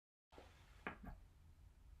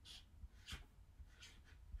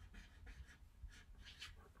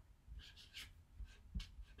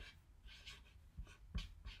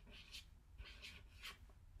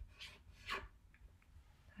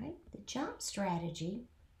jump strategy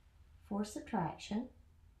for subtraction,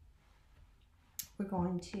 we're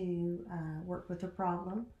going to work with the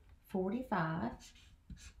problem 45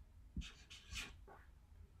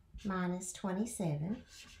 minus 27.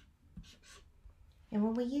 And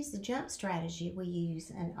when we use the jump strategy, we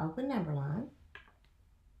use an open number line.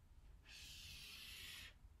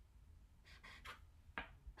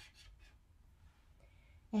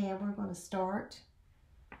 And we're going to start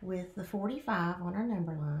with the 45 on our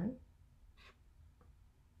number line.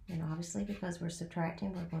 And obviously, because we're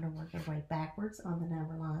subtracting, we're going to work our way backwards on the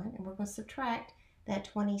number line. And we're going to subtract that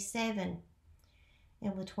 27.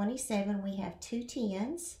 And with 27, we have 2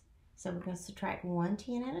 tens. So we're going to subtract 1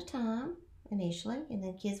 10 at a time initially. And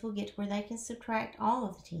then kids will get to where they can subtract all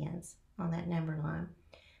of the tens on that number line.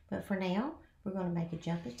 But for now, we're going to make a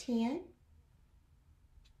jump of 10.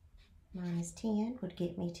 Minus 10 would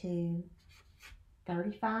get me to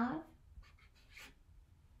 35.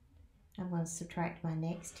 I'm going to subtract my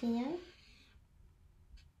next 10,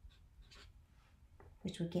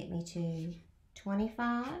 which would get me to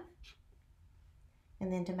 25.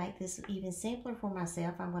 And then to make this even simpler for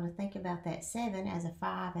myself, I'm going to think about that 7 as a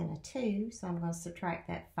 5 and a 2. So I'm going to subtract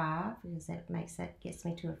that 5 because that gets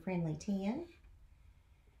me to a friendly 10.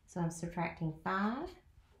 So I'm subtracting 5 to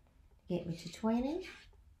get me to 20.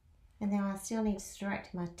 And then I still need to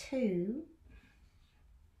subtract my 2,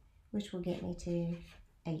 which will get me to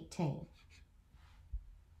 18.